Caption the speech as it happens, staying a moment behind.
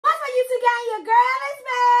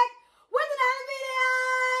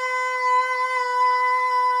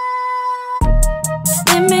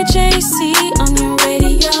JC on your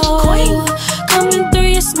radio. Coming through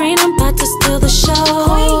your screen, I'm about to steal the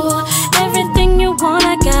show. Everything you want,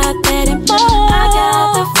 I got that and more. I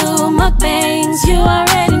got the food, mukbangs, you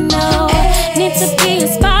already know. Need to be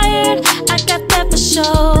inspired, I got that for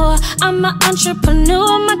sure. I'm an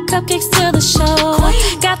entrepreneur, my cupcakes to the show.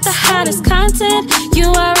 Got the hottest content, you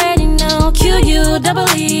already know.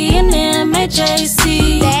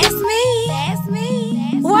 QUEENMAJC. That's me. That's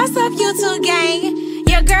me. What's up, YouTube gang?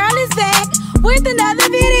 Your girl is back with another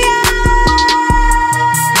video.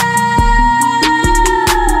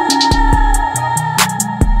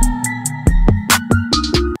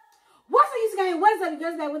 What's up, YouTube gang? What's up? Your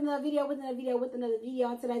girl's back with another video, with another video.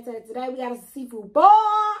 And today we got us a seafood bar.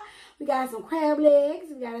 We got some crab legs.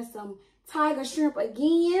 We got us some tiger shrimp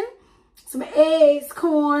again. Some eggs,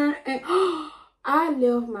 corn, and I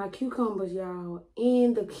left my cucumbers, y'all,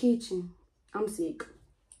 in the kitchen. I'm sick.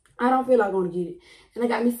 I don't feel like going to get it. And I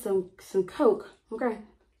got me some Coke, okay?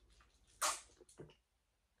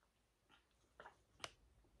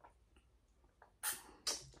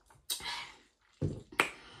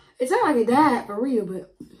 It sounds like it died for real,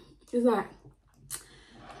 but it's like,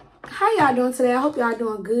 how y'all doing today? I hope y'all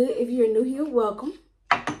doing good. If you're new here, welcome.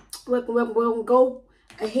 Welcome. Go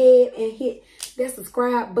ahead and hit that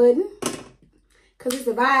subscribe button. Because it's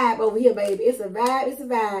a vibe over here, baby. It's a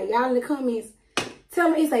vibe. Y'all in the comments,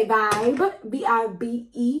 tell me it's a vibe.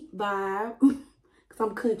 B-I-B-E, vibe. Because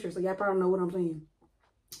I'm country, so y'all probably know what I'm saying.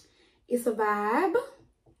 It's a vibe.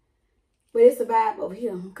 But it's a vibe over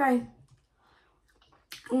here, okay?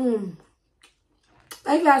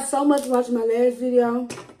 Thank y'all so much for watching my last video.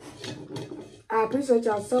 I appreciate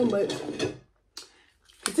y'all so much.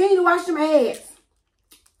 Continue to watch them ads.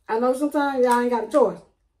 I know sometimes y'all ain't got a choice.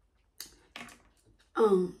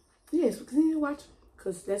 Yes, continue to watch them,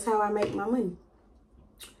 because that's how I make my money.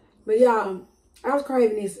 But y'all, I was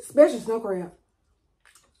craving this, especially Snowcrab.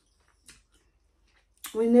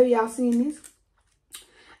 Whenever y'all seen this,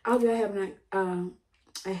 I hope y'all having a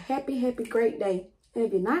happy, great day. And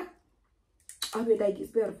if you're not, I hope your day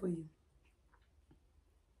gets better for you.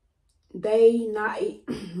 Day, night,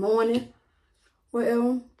 morning,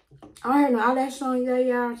 whatever. I don't have no eyelashes on today,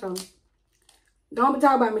 y'all, so don't be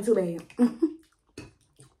talking about me too bad.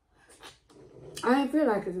 I didn't feel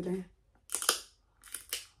like it today.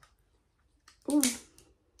 Ooh.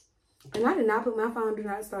 And I did not put my phone on do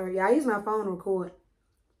not disturb. Yeah, I use my phone to record,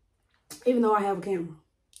 even though I have a camera.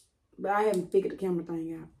 But I haven't figured the camera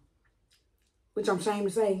thing out, which I'm ashamed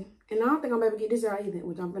to say. And I don't think I'm able to get this out either,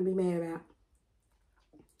 which I'm going to be mad about.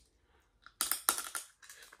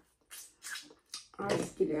 I'll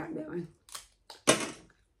just get it out that way.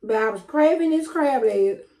 But I was craving this crab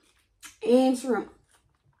leg and shrimp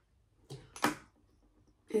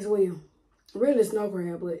as well. Really snow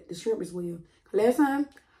crab, but the shrimp as well. Last time,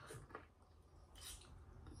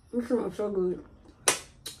 the shrimp was so good.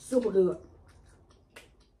 Super good.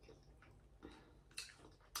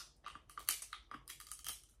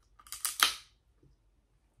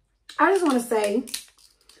 I just want to say,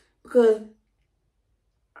 because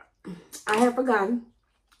I have forgotten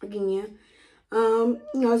again, you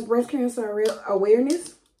know, it's breast cancer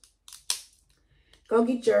awareness. Go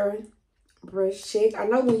get your breast check. I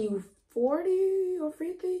know when you 40 or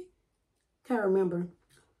 50, can't remember,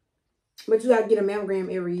 but you got to get a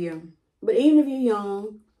mammogram every year. But even if you're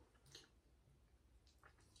young,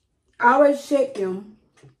 always check them.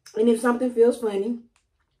 And if something feels funny,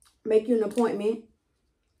 make you an appointment.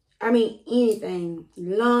 I mean, anything,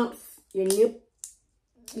 lumps, your nip,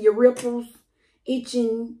 your ripples,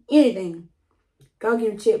 itching, anything. Go get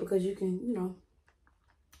them checked, because you can, you know,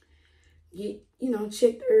 get, you know,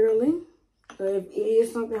 checked early. But if it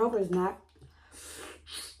is something, hopefully it's not.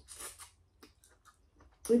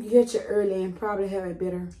 You can get you early and probably have a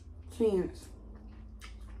better chance,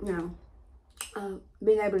 you know,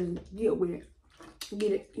 being able to deal with it.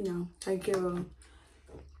 Get it, you know, take care of.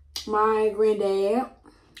 My granddad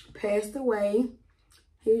passed away.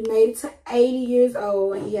 He made it to 80 years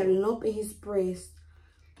old, and he had a lump in his breast.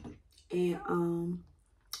 And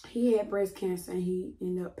he had breast cancer, and he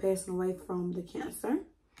ended up passing away from the cancer.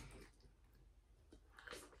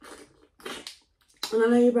 And I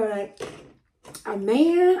know you're probably like, a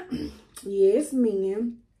man? Yes,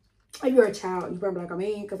 men. If you're a child, you're probably like a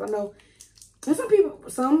man, because I know there's some people,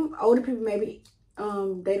 some older people maybe,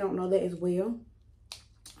 they don't know that as well.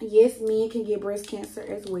 Yes, men can get breast cancer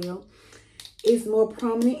as well. It's more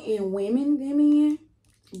prominent in women than men,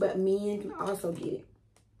 but men can also get it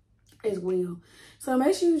as well. So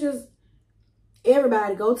make sure you just,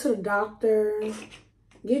 everybody, go to the doctor,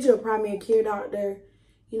 get you a primary care doctor,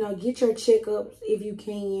 you know, get your checkups if you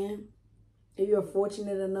can. if you're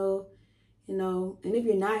fortunate enough, you know. And if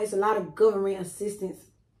you're not, it's a lot of government assistance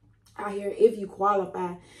out here. If you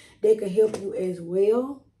qualify, they can help you as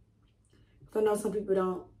well. I know some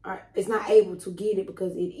people it's not able to get it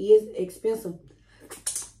because it is expensive.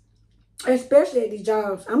 Especially at these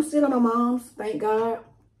jobs. I'm still on my mom's, thank God.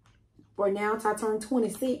 For now, until I turn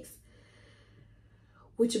 26.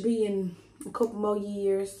 Which will be in a couple more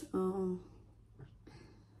years.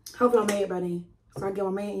 Hopefully I'm married by then. So I get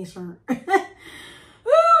my man insurance. Oh, Lord.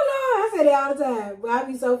 I say that all the time. But I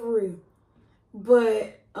be so for real.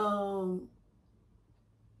 But, or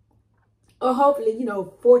hopefully, you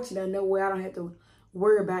know, fortunate enough where I don't have to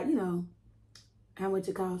worry about, you know, how much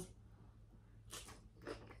it costs.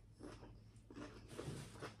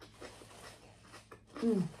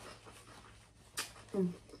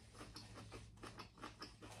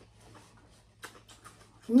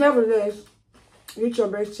 Nevertheless, get your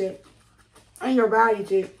breast checked and your body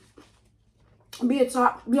checked. Be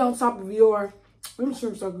on top of your, them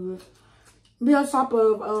shrimp so good. Be on top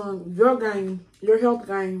of your game, your health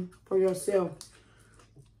game for yourself.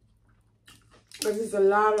 Because there's a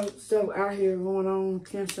lot of stuff out here going on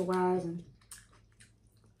cancer-wise. And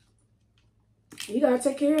you got to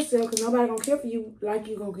take care of yourself because nobody going to care for you like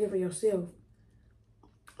you going to care for yourself.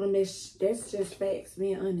 And that's just facts,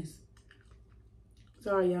 being honest.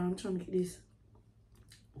 Sorry, y'all. I'm trying to get this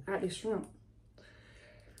out this shrimp.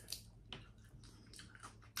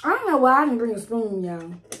 I don't know why I didn't bring a spoon,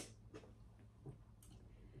 y'all.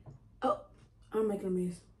 Oh, I'm making a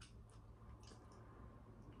mess.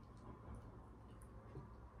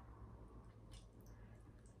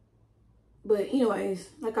 But anyways,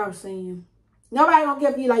 like I was saying, nobody gonna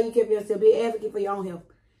care for you like you care for yourself. Be an advocate for your own health.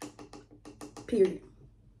 Period.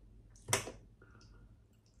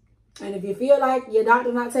 And if you feel like your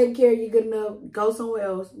doctor not taking care of you good enough, go somewhere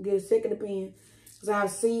else. Get a second opinion. Because I've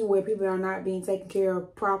seen where people are not being taken care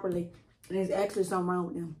of properly. And there's actually something wrong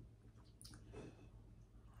with them.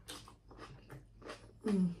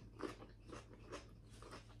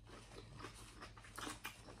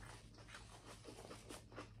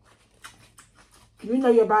 You know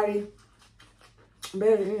your body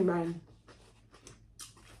better than anybody.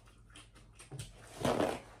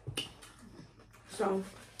 So,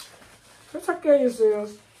 just take care of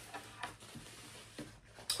yourselves.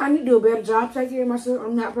 I need to do a better job taking care of myself.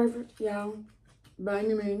 I'm not perfect, y'all, by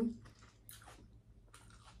any means.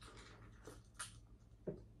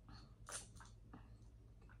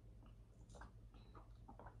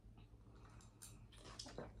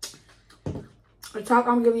 The talk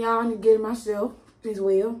I'm giving y'all, I need to get it myself as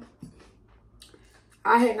well.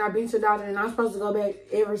 I had not been to the doctor, and I'm supposed to go back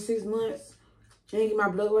every 6 months and get my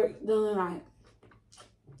blood work done. Like,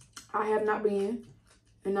 I have not been,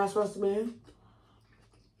 and not supposed to be.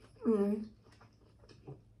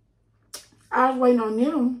 I was waiting on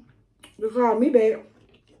them to call me back,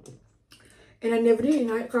 and I never did.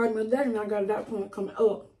 And I called me back, and I got a doctor appointment coming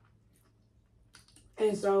up.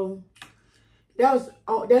 And so that's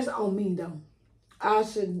on me though. I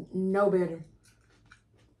should know better.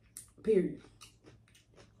 Period.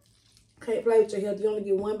 Can't play with your health. You only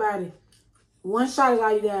get one body. One shot is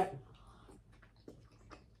all you got.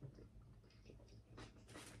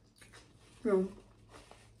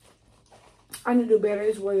 I need to do better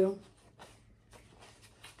as well.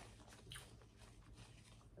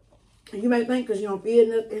 And you may think because you don't feel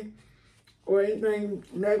nothing or nothing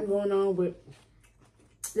going on with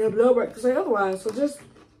your blood work to say otherwise. So just,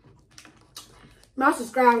 my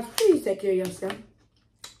subscribers, please take care of yourself.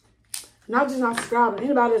 Not just not subscribing.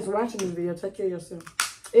 Anybody that's watching this video, take care of yourself.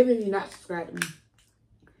 Even if you're not subscribed to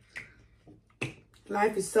me.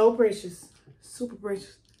 Life is so precious. Super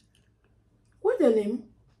precious. What that name?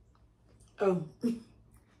 Oh.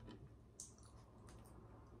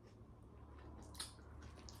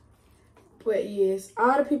 But yes,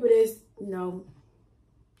 all the people that's, you know,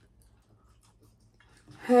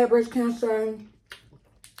 had breast cancer,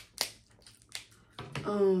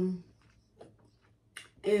 and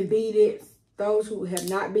beat it. Those who have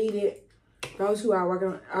not beat it. Those who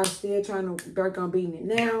are still trying to work on beating it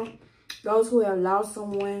now. Those who have lost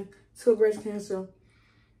someone to breast cancer.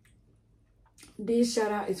 This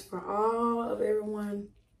shout out is for all of everyone.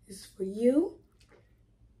 It's for you.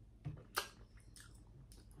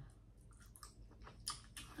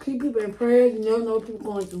 Keep people in prayer. You never know what people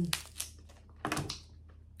are going through.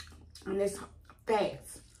 And that's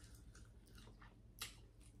facts.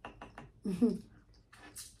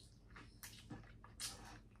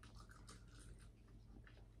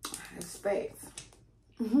 That's facts.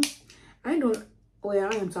 I ain't doing,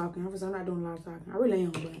 well, I am talking. Obviously, I'm not doing a lot of talking. I really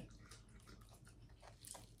am, but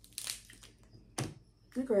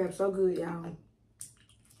This crab's so good, y'all.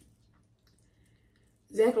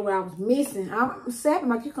 Exactly what I was missing. I'm sapping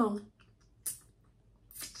my cucumber.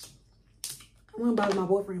 I want to bother my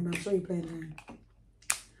boyfriend, but I'm sure he playing the game.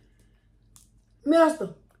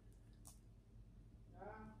 Mister,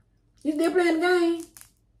 you still playing the game?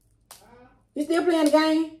 You still playing the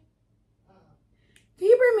game? Can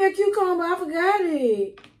you bring me a cucumber? I forgot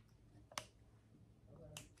it.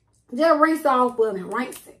 Just rinse off for me.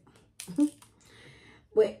 Rinse it.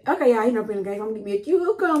 But, okay, y'all, he not playing the game. I'm going to get me a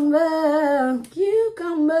cucumber.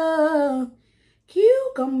 Cucumber.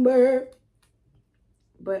 Cucumber.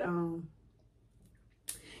 But,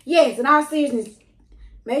 yes, in all seriousness,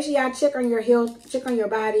 make sure y'all check on your health, check on your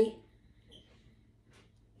body,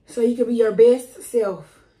 so you can be your best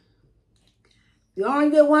self. You only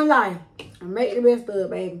get one life, and make the best of it,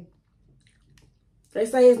 baby. They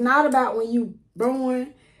say it's not about when you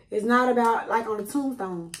born. It's not about, like on the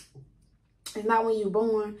tombstone. It's not when you're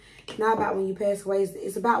born. It's not about when you pass away.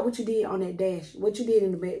 It's about what you did on that dash. What you did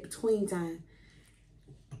in the between time.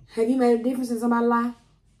 Have you made a difference in somebody's life?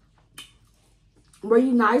 Were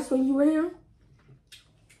you nice when you were here?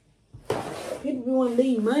 People want to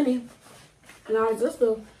leave money and all this other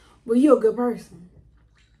stuff. But you're a good person.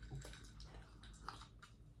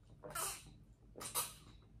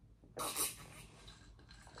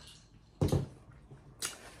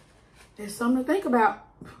 There's something to think about.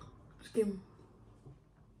 Excuse me.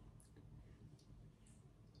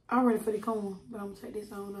 I'm ready for the corn, but I'm gonna take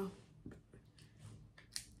this on off.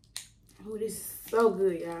 Oh, this is so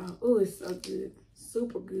good, y'all. Oh, it's so good.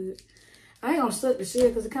 Super good. I ain't gonna suck the shell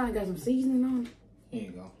because it kind of got some seasoning on it. Here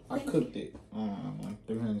you go. I cooked it on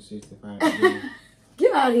 365 degrees.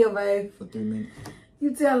 Get out of here, babe. For 3 minutes.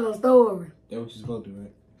 You tell a story. That's what you're supposed to do,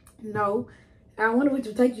 right? No. I wonder what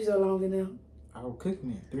you take you so long in there. I was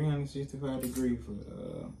cooking it 365 degrees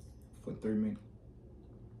for 3 minutes.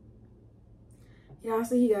 Y'all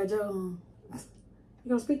see he got Joe on. You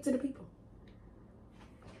gonna speak to the people?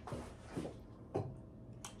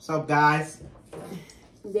 What's up, guys?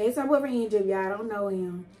 That's our boyfriend Andrew, y'all don't know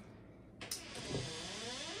him.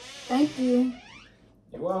 Thank you.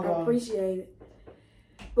 You're welcome. I appreciate it.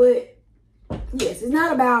 But yes, it's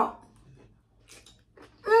not about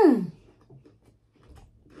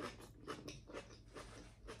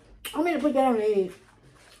I'm gonna put that on the egg.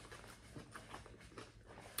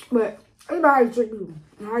 But it's about how you treat people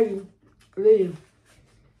and how you live.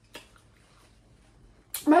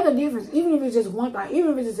 Make a difference, even if it's just one thing,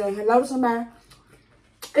 even if it's just saying hello to somebody,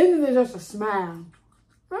 even if it's just a smile.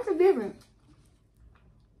 Make a difference.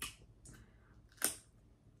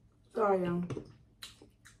 Sorry, y'all.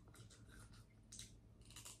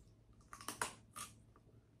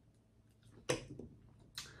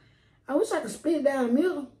 I wish I could split it down the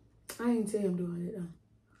middle. I ain't tell him doing it though.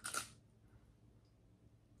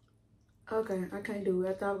 Okay, I can't do it.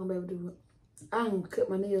 I thought I was gonna be able to do it. I didn't cut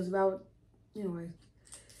my nails if I would. Anyway,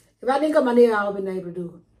 if I didn't cut my nails, I would have been able to do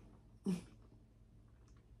it.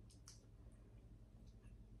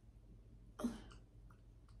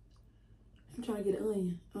 I'm trying to get an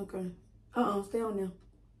onion. Okay. Stay on there.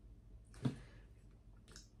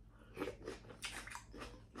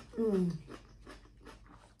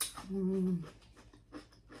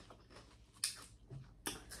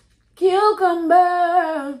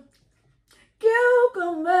 Cucumber.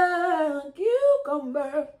 Cucumber.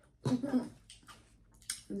 Cucumber.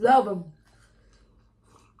 Love them.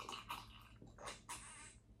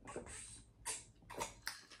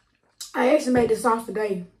 I actually made this sauce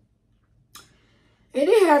today. It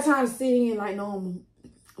didn't have time to sit in like normal.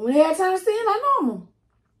 When it had time to sit in like normal,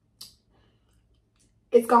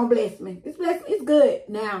 it's gonna bless me. It's good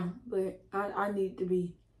now, but I need to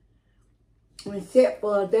be set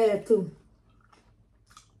for that too.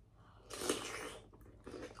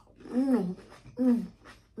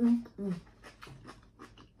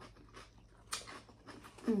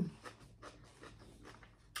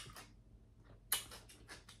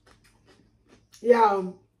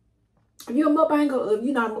 Y'all, if you're a mukbanger or if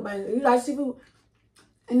you're not a mukbanger, you like seafood,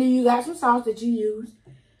 and then you got some sauce that you use,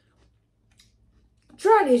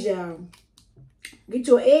 try this, y'all. Get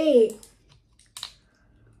your egg.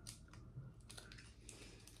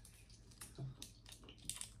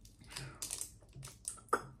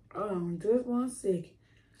 Hold on, just 1 second.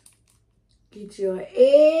 Get your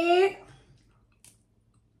egg.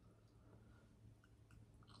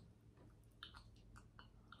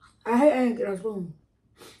 I ain't get a spoon.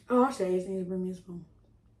 Oh, I said I need to bring me a spoon.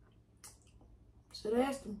 Should have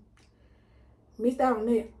asked him. Missed out on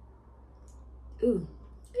that. Ooh.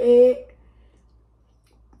 Egg.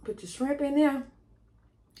 Put your shrimp in there.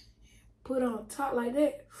 Put it on top like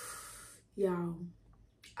that. Y'all.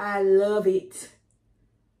 I love it.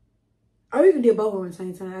 Or you can do both at the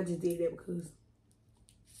same time. I just did that because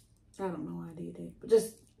I don't know why I did that. But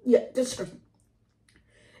just, yeah, just trust me.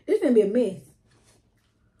 This gonna be a mess.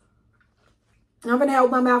 I'm gonna have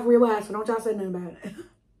my mouth real wide, so don't y'all say nothing about it.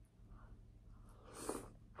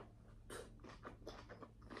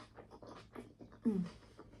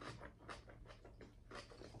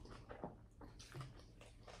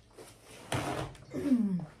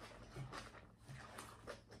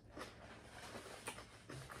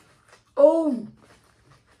 Oh.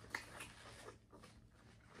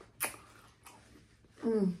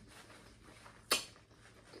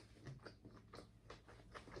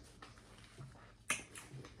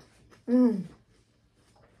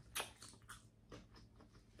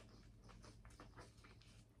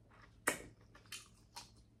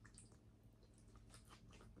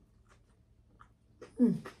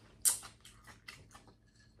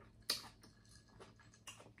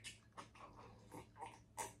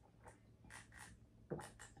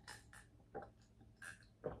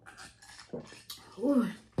 Ooh.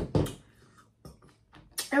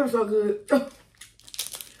 That was so good.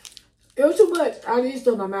 It was too much. I need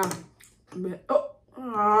stuff in my mouth. But,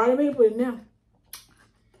 let me put it now.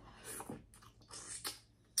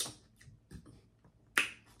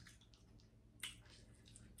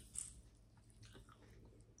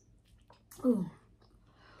 Ooh.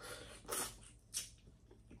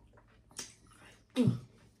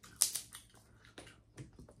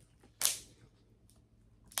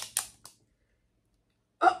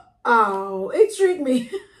 Oh, it tricked me.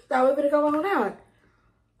 Thought we were gonna come on out.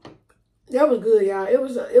 That was good, y'all. It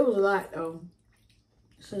was a lot though.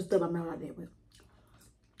 Shouldn't stuff my mouth like that,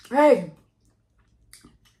 but hey,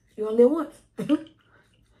 you only live once.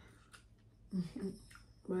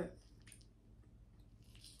 But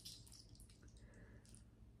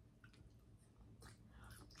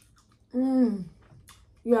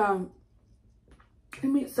yeah, it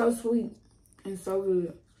meat's so sweet and so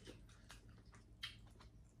good.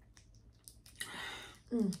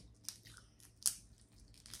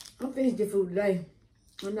 I'm finished the food today.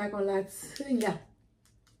 I'm not gonna lie to ya.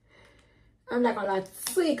 I'm not gonna lie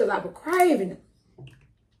to you because I was craving it.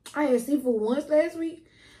 I had seafood once last week.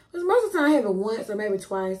 Because most of the time I have it once or maybe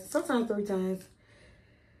twice. Sometimes 3 times.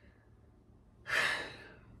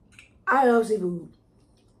 I love seafood.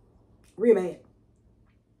 Real bad.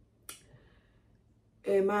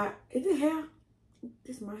 And is it hair?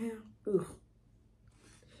 This is my hair. Ugh.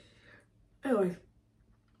 Anyway.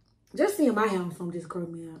 Just seeing my hair on something just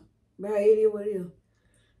curled me out. But it is what it is.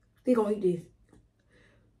 Still gonna eat this.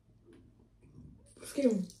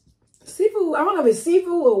 Excuse me. Seafood, I don't know if it's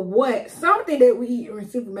seafood or what. Something that we eat in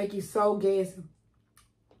seafood make you so gassy.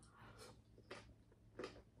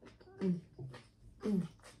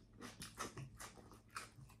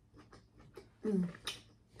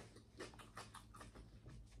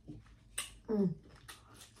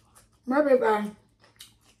 Maybe if I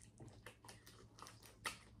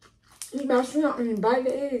eat my shrimp and bite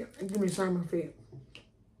the egg and give me salmon fit.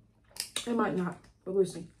 It might not, but we'll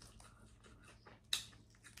see.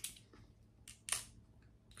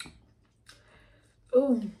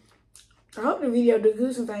 Ooh, I hope the video do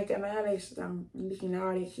good since I ain't got my eyelashes on and looking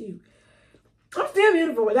all that cute. I'm still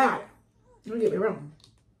beautiful without it. Don't get me wrong.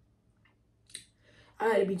 I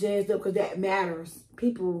like to be jazzed up because that matters.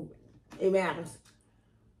 People, it matters.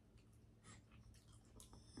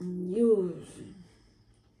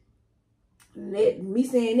 Me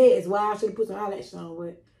saying that is why I should have put some eyelashes on,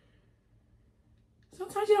 but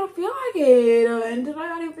sometimes you don't feel like it. And today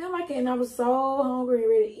I didn't feel like it, and I was so hungry and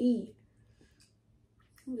ready to eat.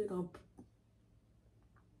 I'm just gonna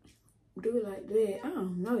do it like that. I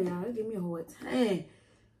don't know, y'all. It give me a hard time.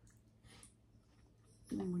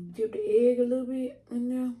 I'm gonna dip the egg a little bit in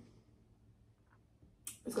there.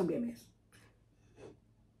 It's gonna be a mess.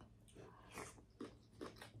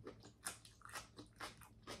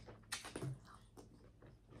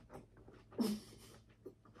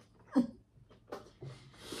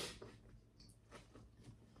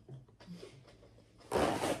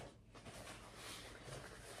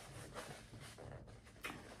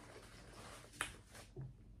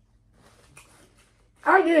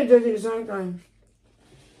 I did just do the same thing.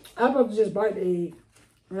 I'm supposed to just bite the egg.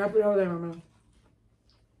 And I put it all there in my mouth.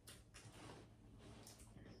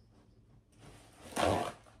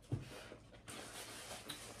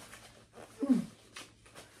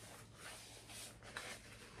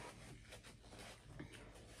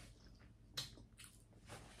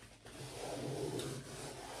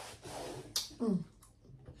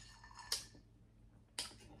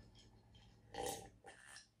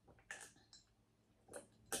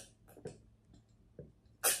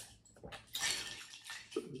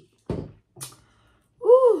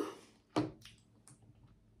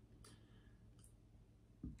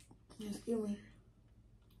 Excuse me.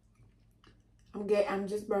 I'm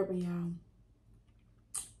just burping, y'all.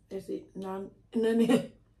 That's it. None of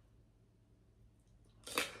it.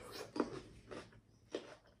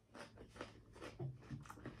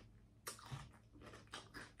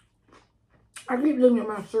 I keep looking at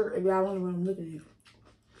my shirt if y'all wonder what I'm looking at.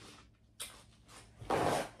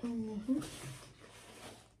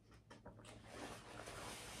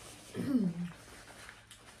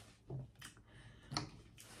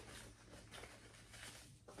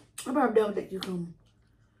 I'm probably done with that cucumber.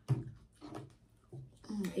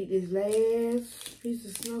 Eat this last piece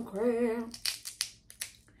of snow crab.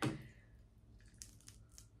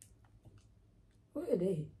 What is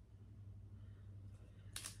that?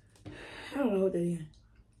 I don't know what that is.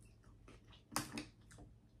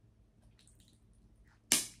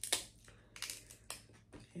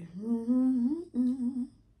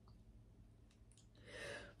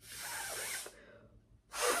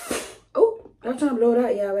 Oh, I'm trying to blow it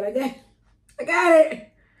out, y'all, but I got it.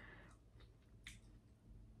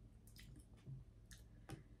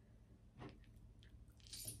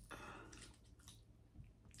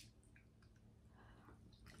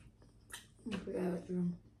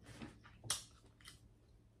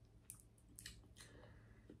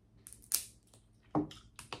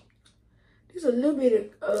 Just a little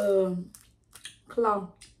bit of claw.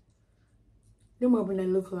 Them up in that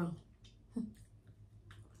little claw.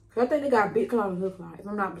 I think they got big claw and little claw, if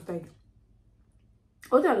I'm not mistaken.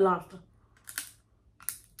 Oh, that lobster.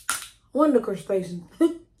 One of the crustaceans.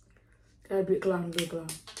 Got a big claw and little claw.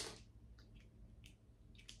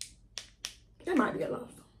 That might be a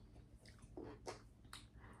lobster.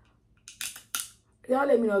 Y'all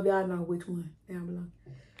let me know if y'all know which one down below.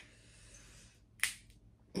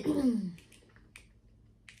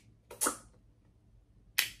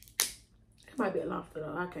 It might be a lobster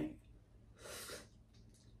though. I can't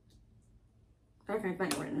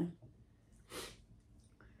think right now.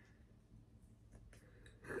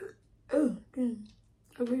 Oh, damn.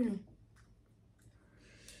 I really.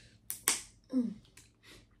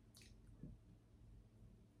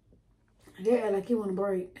 Yeah, like you want to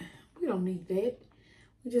break. We don't need that.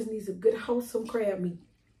 We just need some good wholesome crab meat.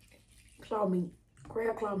 Claw meat.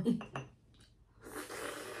 Crab claw meat.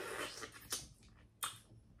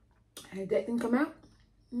 Hey, that didn't come out?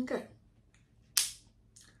 Okay.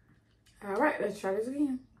 All right, let's try this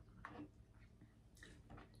again.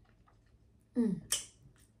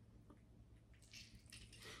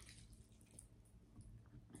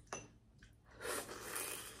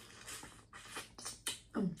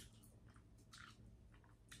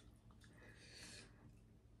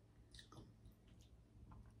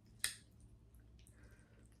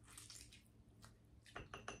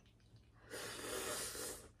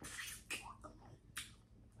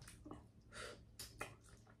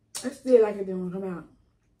 I still like it didn't want to come out.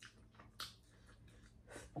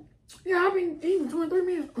 Yeah, I've been eating 23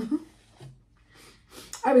 minutes.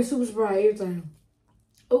 I be super surprised every time.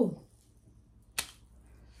 Oh.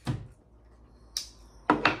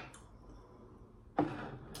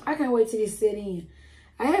 I can't wait till this set in.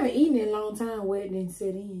 I haven't eaten in a long time where it didn't set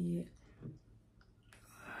in yet.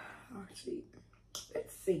 Oh, shit.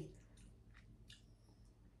 Let's see.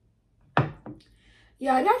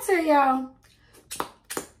 Yeah, I gotta tell y'all,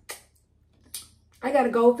 I got a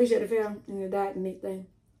goldfish at the fair and it died the next day.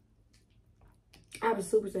 I was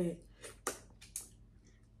super sad.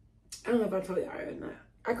 I don't know if I told y'all or not.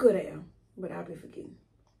 I could have, but I'll be forgetting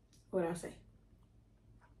what I say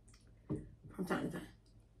from time to time.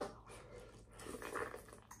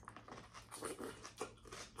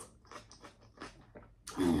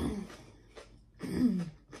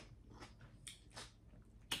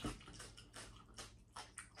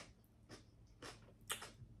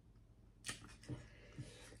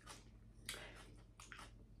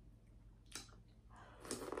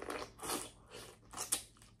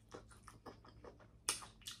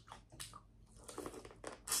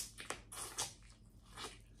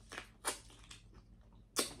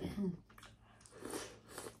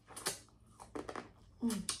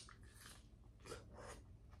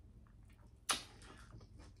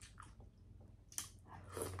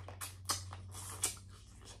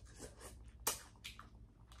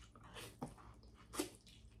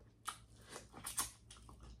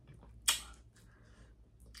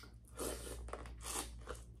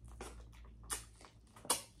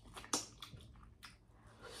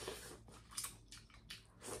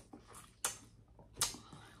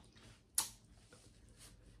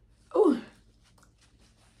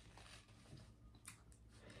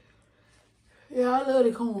 Yeah, I love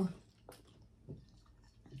the corn.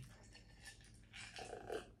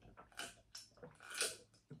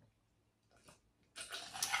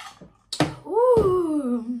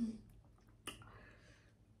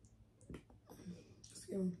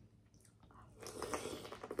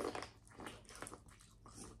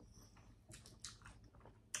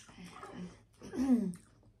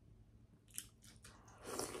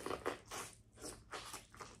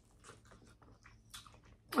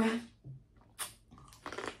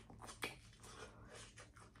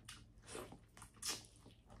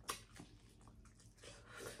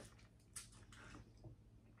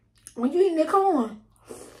 when you eating that corn,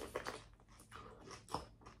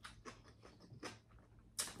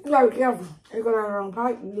 you gotta be careful. You go down the wrong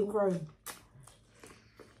pipe, you get crazy.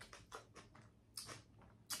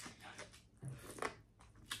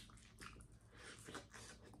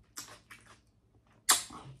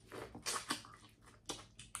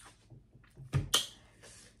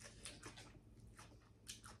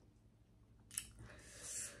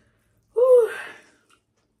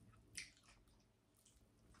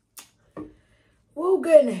 Oh,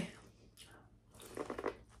 goodness.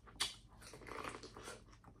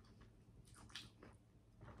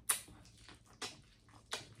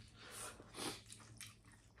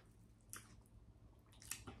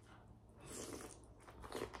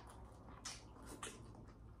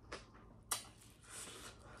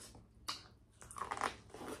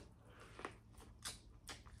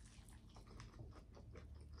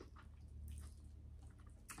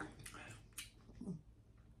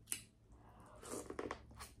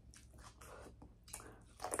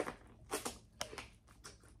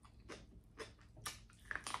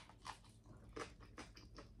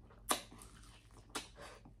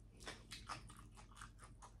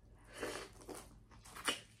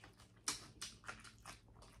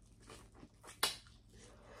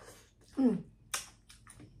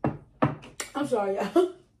 I'm sorry, y'all.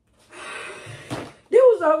 This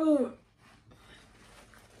was so good.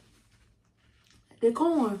 The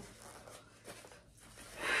corn.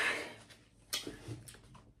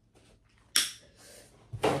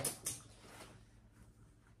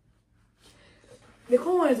 The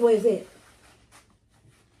corn is what is it?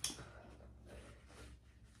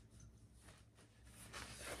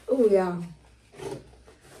 Oh, y'all.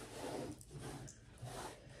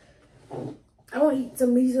 I want to eat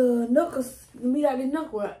some of these knuckles, meat out of the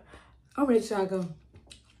knuckle. I'm ready to try to go.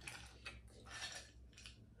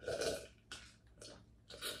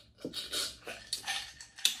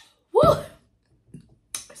 Woo!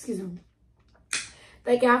 Excuse me.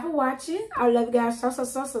 Thank y'all for watching. I love you guys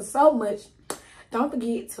so much. Don't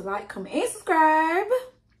forget to like, comment, and subscribe.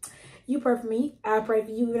 You pray for me. I pray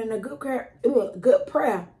for you in a good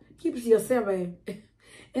prayer. Keep it to yourself, baby.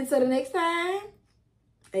 Until the next time.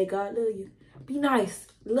 Hey, God love you. Be nice.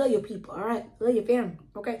 Love your people, all right? Love your family,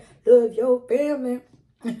 okay? Love your family.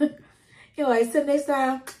 Anyway, till next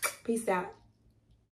time. Peace out.